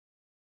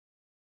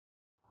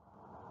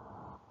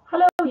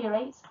Year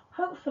 8,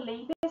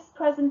 hopefully this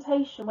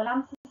presentation will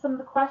answer some of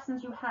the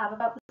questions you have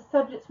about the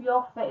subjects we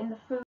offer in the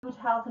Food,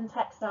 Health and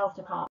Textiles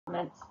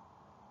department.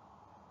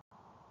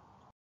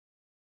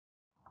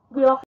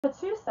 We offer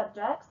two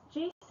subjects,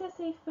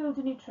 GCSE Food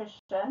and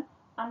Nutrition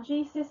and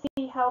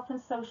GCSE Health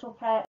and Social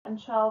Care and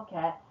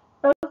Childcare.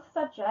 Both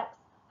subjects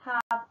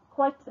have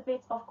quite a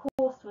bit of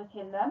coursework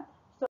in them,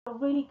 so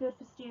really good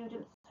for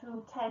students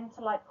who tend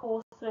to like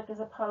coursework as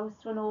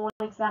opposed to an all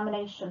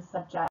examination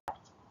subject.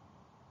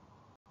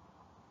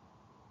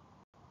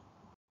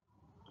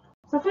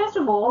 So first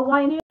of all,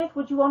 why on earth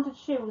would you want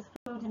to choose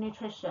food and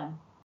nutrition?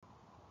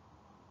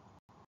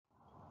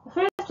 The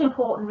first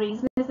important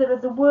reason is there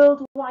is a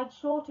worldwide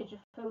shortage of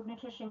food and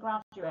nutrition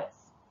graduates.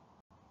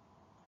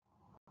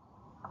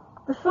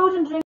 The food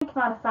and drink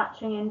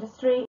manufacturing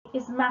industry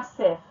is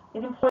massive.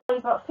 It employs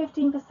about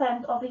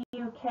 15% of the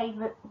UK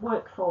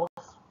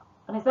workforce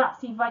and is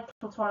absolutely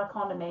vital to our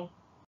economy.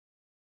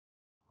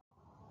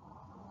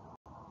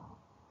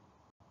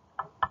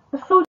 The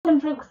food and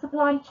drink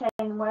supply chain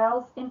in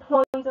Wales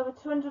employs over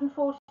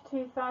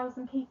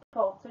 242,000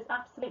 people, so it's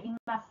absolutely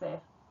massive.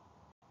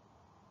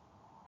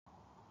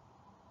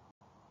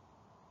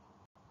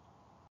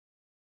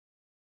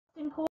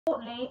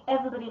 Importantly,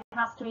 everybody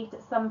has to eat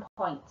at some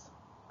point.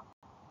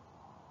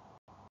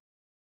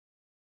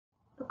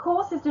 The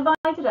course is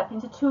divided up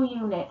into two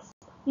units.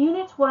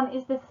 Unit 1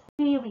 is the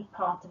theory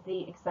part of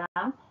the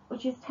exam,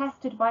 which is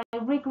tested by a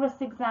rigorous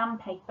exam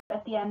paper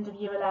at the end of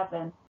Year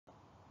 11.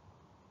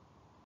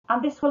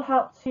 And this will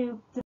help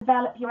to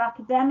develop your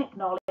academic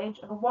knowledge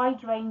of a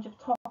wide range of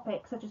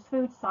topics such as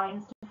food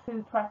science to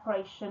food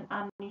preparation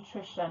and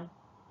nutrition.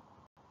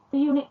 The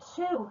Unit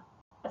 2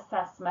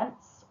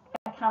 assessments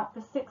account for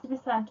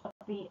 60% of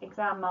the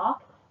exam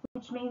mark,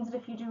 which means that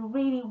if you do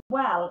really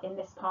well in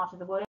this part of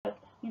the work,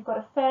 you've got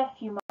a fair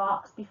few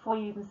marks before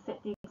you even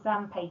sit the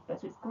exam paper.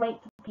 So it's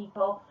great for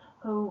people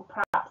who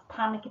perhaps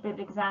panic a bit at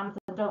exams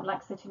and don't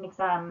like sitting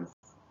exams.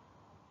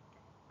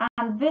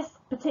 And this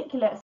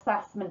particular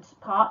assessment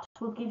part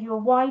will give you a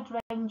wide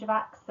range of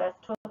access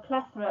to a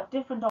plethora of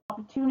different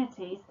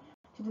opportunities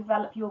to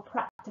develop your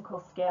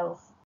practical skills.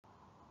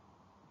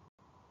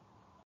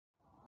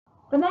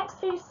 The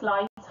next few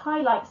slides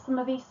highlight some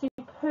of the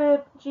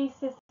superb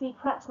GCSE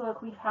practical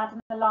work we've had in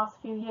the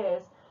last few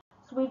years.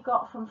 So we've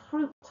got from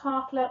fruit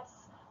tartlets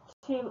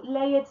to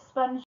layered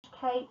sponge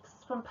cakes,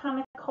 from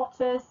panna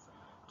cottas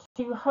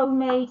to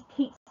homemade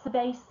pizza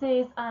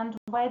bases and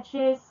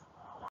wedges.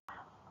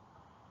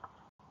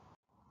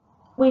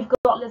 We've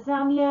got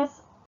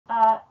lasagnas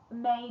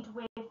made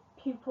with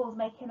pupils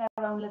making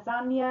their own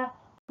lasagna.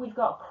 We've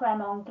got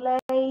creme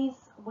anglaise.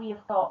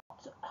 We've got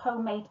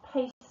homemade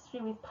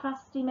pastry with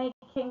pasty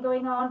making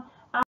going on.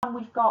 And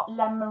we've got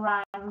lemon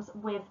meringues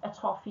with a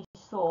toffee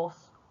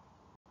sauce.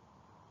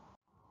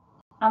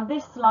 And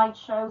this slide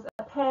shows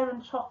a pear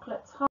and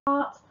chocolate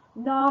tart,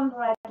 naan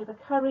bread with a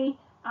curry,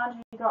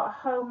 and we've got a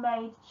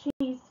homemade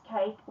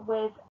cheesecake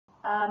with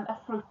a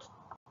fruit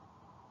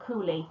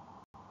coulis.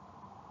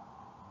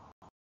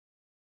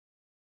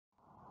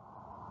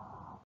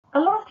 A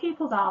lot of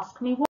pupils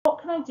ask me,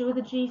 what can I do with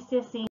a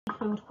GCSE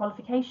food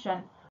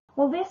qualification?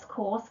 Well, this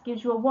course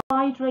gives you a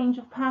wide range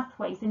of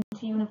pathways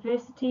into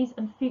universities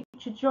and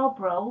future job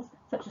roles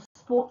such as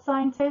sports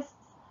scientists,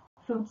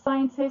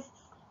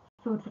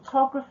 food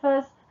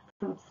photographers,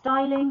 food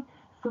styling,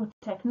 food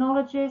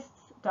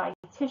technologists,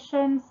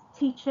 dietitians,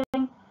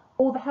 teaching,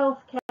 or the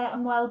healthcare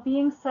and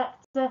well-being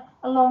sector,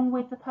 along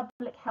with the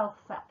public health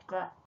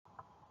sector.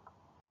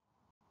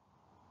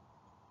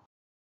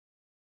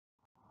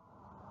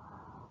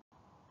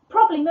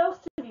 Probably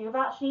most of you have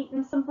actually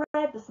eaten some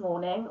bread this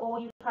morning, or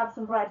you've had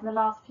some bread in the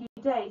last few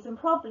days, and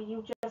probably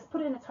you've just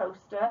put it in a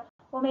toaster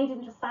or made it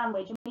into a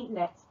sandwich and eaten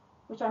it,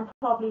 which I'm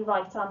probably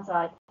right, aren't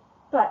I?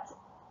 But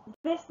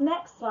this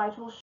next slide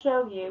will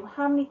show you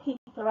how many people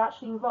are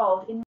actually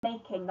involved in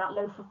making that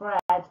loaf of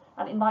bread,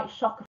 and it might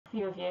shock a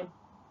few of you.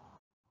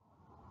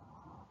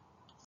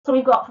 So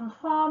we've got from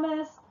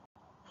farmers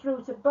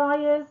through to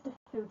buyers, to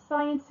food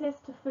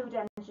scientists, to food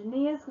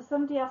engineers, because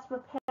somebody has to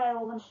repair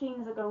all the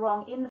machines that go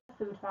wrong in the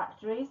food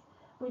factories.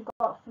 We've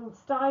got food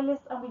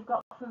stylists and we've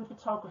got food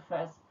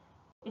photographers.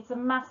 It's a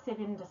massive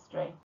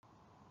industry.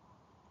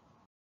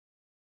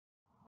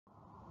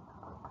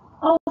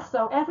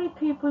 Also, every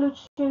pupil who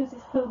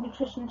chooses food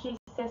nutrition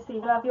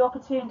GCSE will have the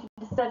opportunity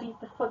to study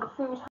for the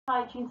food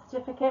hygiene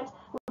certificate,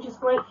 which is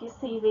great for your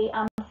CV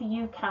and for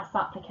UCAS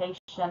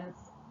applications.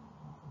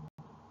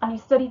 And you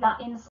study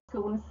that in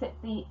school and sit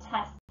the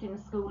test in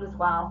school as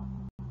well.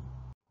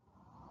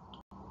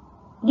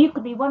 You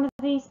could be one of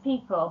these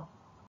people.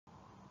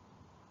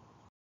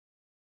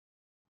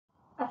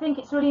 I think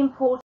it's really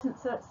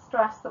important to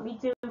stress that we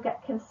do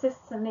get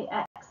consistently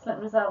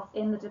excellent results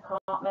in the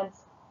department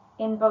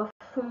in both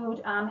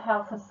food and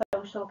health and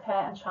social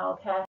care and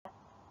childcare.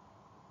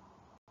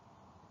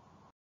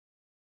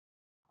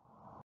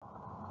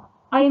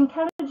 I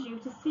encourage you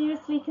to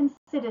seriously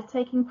consider consider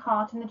taking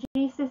part in the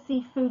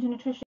GCSE Food and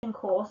Nutrition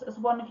course as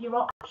one of your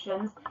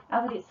options,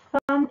 as it is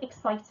fun,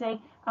 exciting,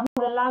 and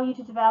will allow you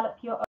to develop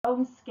your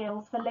own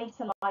skills for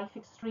later life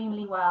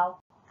extremely well.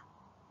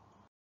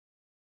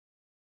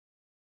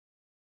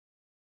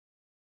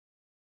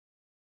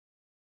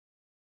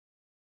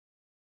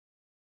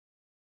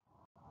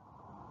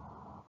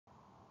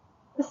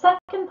 The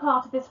second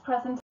part of this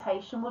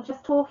presentation will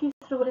just talk you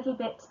through a little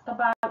bit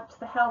about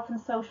the Health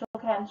and Social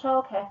Care and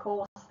Childcare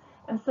course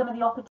and some of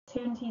the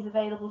opportunities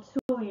available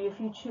to you if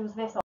you choose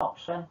this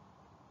option.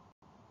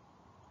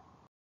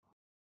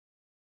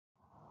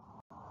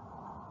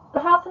 The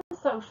Health and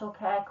Social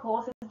Care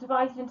course is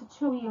divided into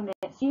 2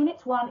 units.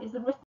 Unit 1 is the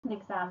written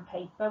exam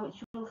paper, which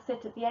you will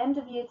sit at the end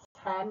of Year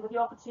 10 with the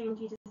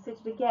opportunity to sit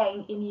it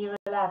again in Year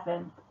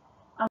 11.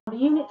 And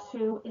Unit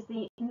 2 is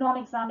the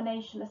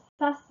non-examination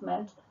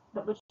assessment,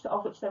 of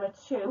which there are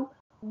 2.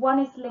 One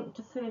is linked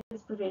to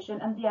service provision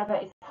and the other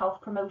is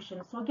health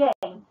promotion. So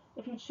again,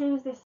 if you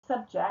choose this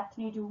subject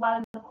and you do well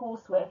in the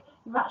coursework,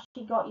 you've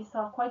actually got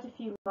yourself quite a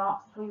few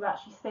marks before you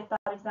actually sit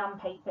that exam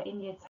paper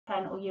in Year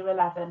 10 or Year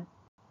 11.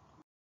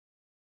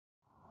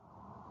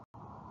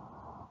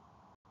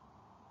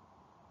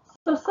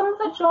 So some of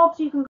the jobs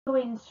you can go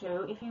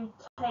into if you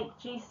take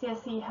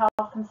GCSE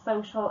Health and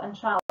Social and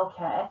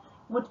Childcare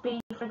would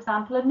be, for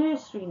example, a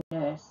nursery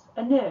nurse,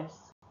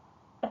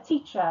 a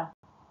teacher,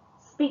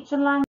 speech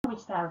and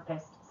language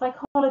therapist,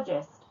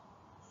 psychologist,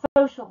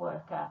 social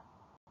worker.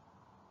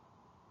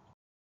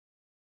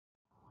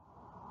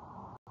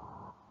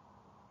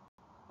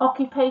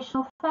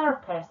 Occupational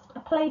therapist, a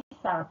play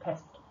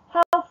therapist,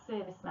 health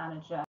service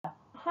manager,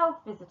 health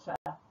visitor,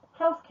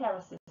 healthcare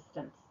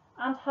assistant,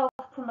 and health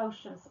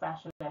promotion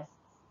specialists.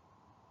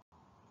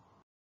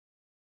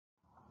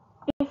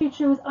 If you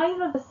choose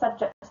either of the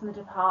subjects in the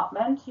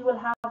department, you will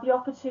have the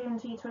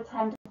opportunity to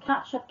attend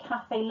catch-up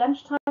cafe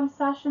lunchtime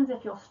sessions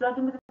if you're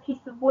struggling with a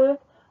piece of work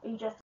or you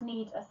just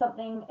need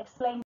something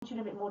explained to you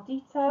in a bit more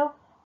detail.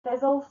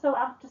 There's also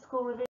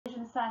after-school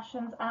revision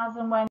sessions as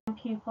and when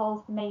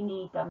pupils may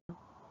need them.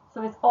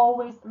 So there's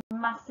always a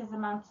massive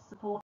amount of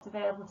support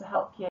available to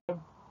help you.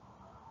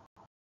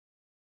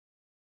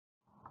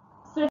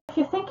 So if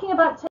you're thinking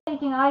about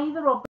taking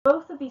either or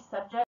both of these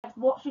subjects,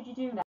 what should you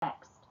do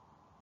next?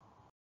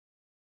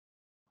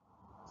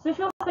 So if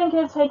you're thinking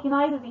of taking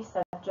either of these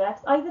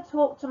subjects, either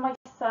talk to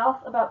myself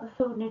about the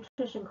food and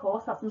nutrition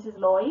course, that's Mrs.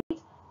 Lloyd,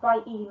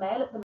 by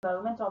email at the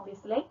moment,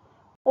 obviously,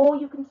 or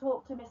you can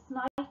talk to Miss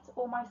Knight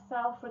or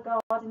myself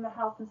regarding the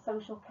Health and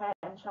Social Care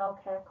and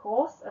Childcare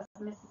course, as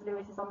Mrs.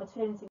 Lewis is on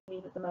maternity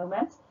leave at the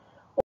moment,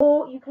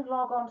 or you can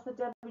log on to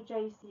the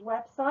WJC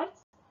website,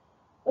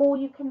 or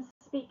you can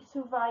speak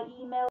to via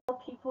email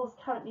pupils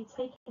currently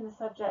taking the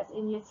subjects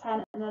in Year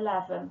 10 and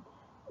 11.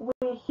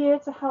 We're here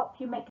to help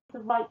you make the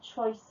right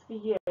choice for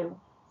you.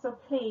 So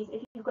please,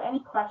 if you've got any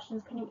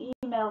questions, can you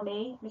email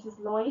me, Mrs.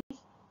 Lloyd,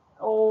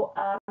 or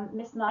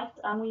Miss Knight,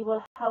 and we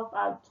will help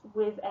out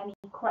with any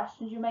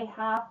questions you may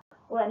have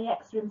or any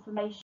extra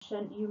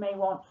information you may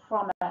want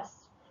from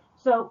us.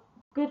 So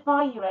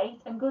goodbye, Year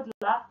 8, and good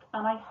luck,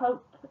 and I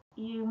hope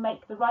you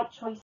make the right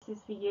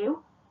choices for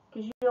you,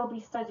 because you'll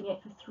be studying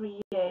it for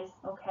 3 years,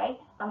 okay?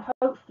 And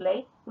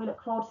hopefully we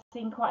look forward to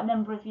seeing quite a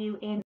number of you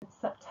in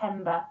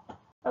September.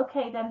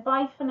 Okay then,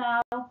 bye for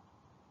now.